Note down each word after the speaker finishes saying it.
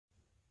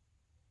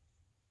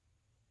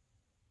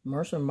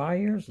Mercer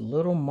Meyer's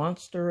Little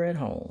Monster at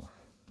Home.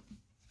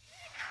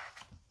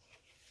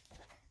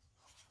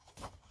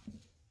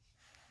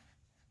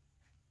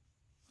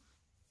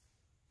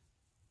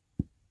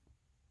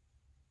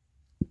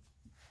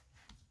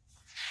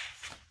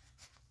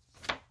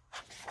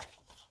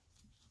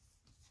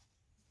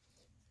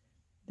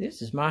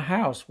 This is my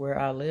house where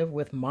I live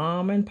with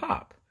Mom and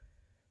Pop.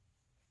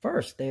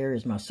 First there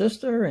is my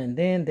sister, and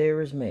then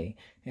there is me.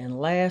 And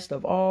last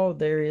of all,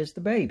 there is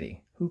the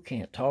baby, who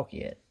can't talk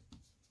yet.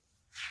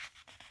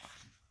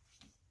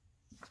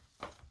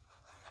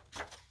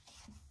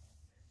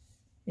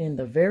 In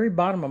the very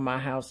bottom of my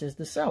house is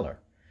the cellar.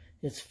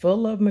 It's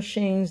full of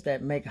machines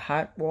that make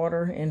hot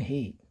water and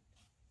heat.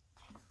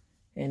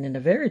 And in the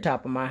very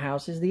top of my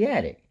house is the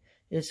attic.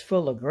 It's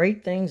full of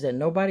great things that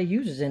nobody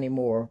uses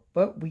anymore,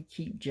 but we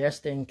keep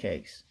just in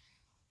case.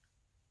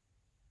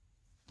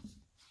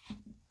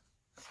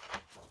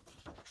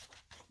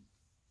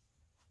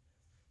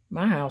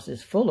 My house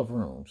is full of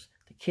rooms.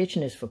 The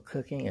kitchen is for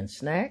cooking and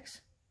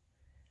snacks.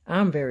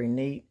 I'm very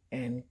neat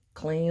and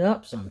clean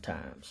up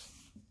sometimes.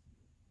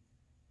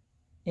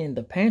 In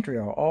the pantry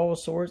are all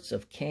sorts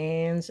of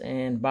cans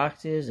and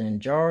boxes and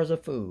jars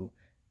of food.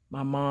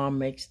 My mom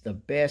makes the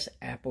best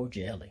apple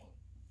jelly.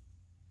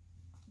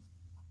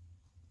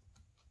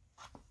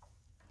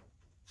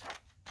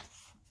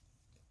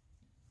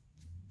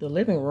 The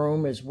living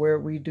room is where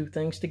we do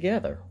things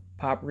together.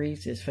 Pop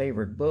reads his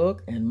favorite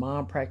book and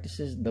Mom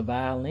practices the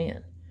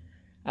violin.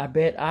 I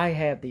bet I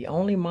have the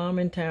only mom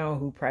in town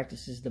who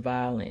practices the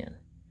violin.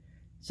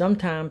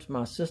 Sometimes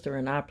my sister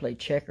and I play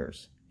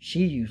checkers.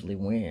 She usually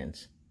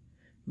wins.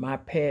 My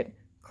pet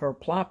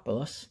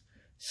Kerplopoulos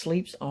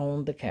sleeps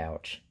on the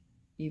couch,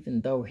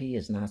 even though he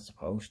is not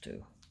supposed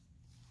to.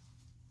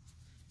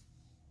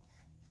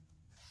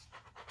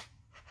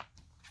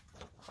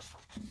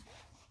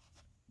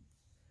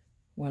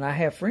 When I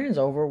have friends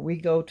over, we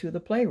go to the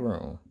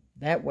playroom.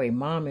 That way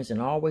Mom isn't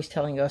always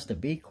telling us to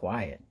be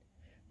quiet.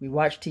 We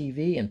watch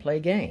TV and play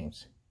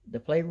games. The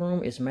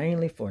playroom is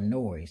mainly for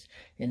noise,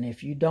 and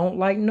if you don't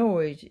like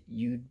noise,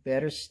 you'd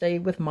better stay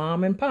with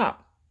Mom and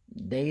Pop.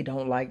 They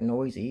don't like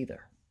noise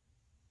either.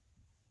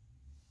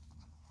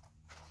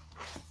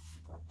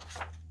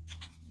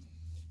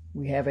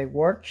 We have a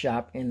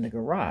workshop in the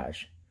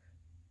garage.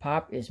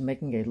 Pop is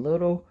making a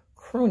little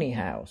croonie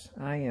house.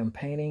 I am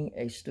painting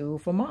a stool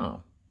for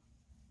Mom.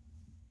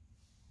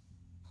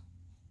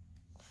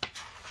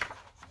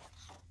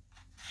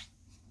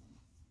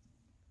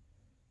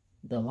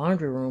 The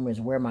laundry room is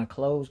where my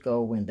clothes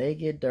go when they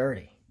get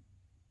dirty.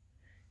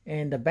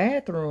 And the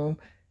bathroom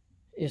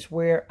is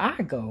where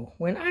I go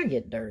when I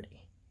get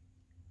dirty.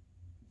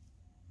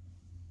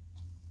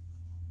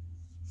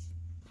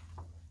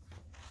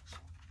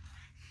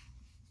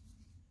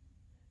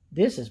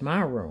 This is my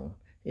room.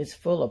 It's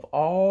full of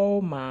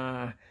all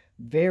my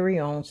very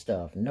own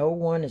stuff. No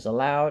one is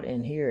allowed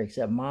in here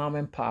except Mom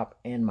and Pop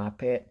and my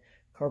pet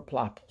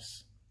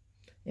Kerplopoulos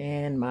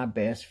and my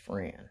best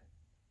friend.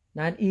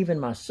 Not even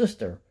my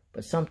sister,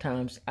 but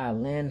sometimes I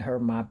lend her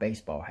my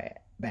baseball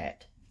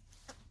bat.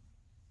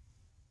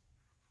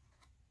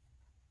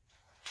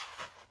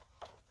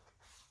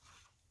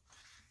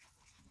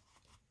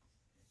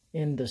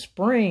 In the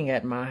spring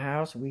at my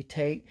house, we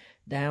take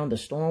down the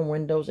storm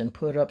windows and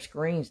put up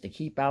screens to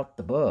keep out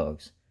the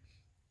bugs.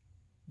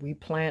 We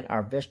plant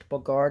our vegetable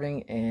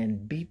garden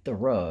and beat the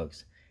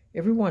rugs.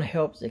 Everyone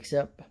helps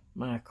except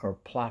my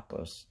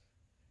Kerplopoulos.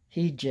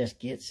 He just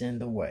gets in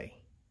the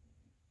way.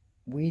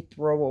 We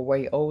throw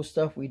away old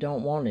stuff we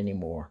don't want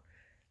anymore.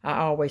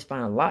 I always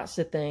find lots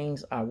of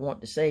things I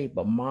want to say,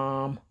 but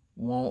Mom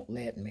won't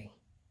let me.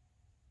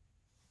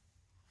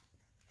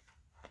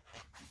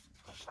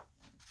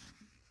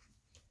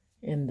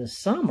 In the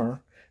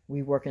summer,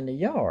 we work in the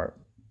yard.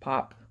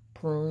 Pop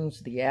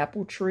prunes the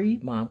apple tree,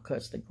 Mom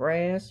cuts the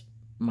grass,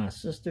 my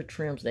sister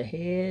trims the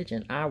hedge,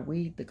 and I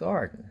weed the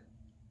garden.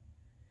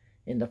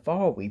 In the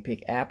fall, we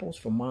pick apples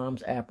for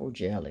Mom's apple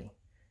jelly.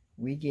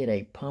 We get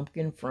a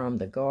pumpkin from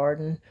the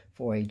garden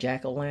for a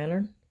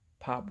jack-o'-lantern.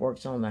 Pop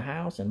works on the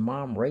house and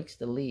Mom rakes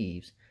the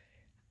leaves.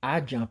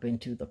 I jump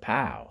into the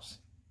piles.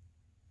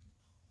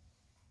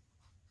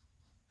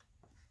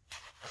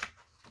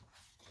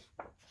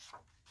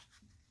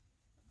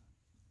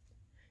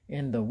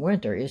 In the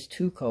winter, it's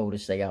too cold to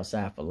stay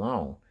outside for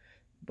long.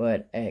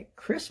 But at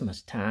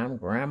Christmas time,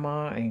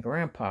 Grandma and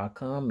Grandpa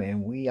come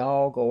and we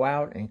all go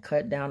out and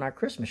cut down our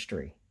Christmas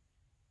tree.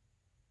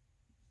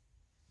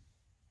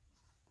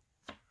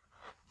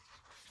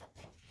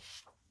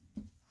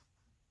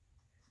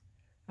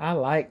 I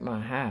like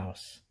my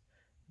house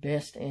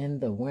best in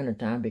the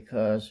wintertime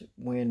because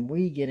when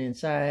we get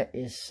inside,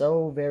 it's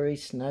so very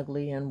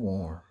snuggly and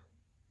warm.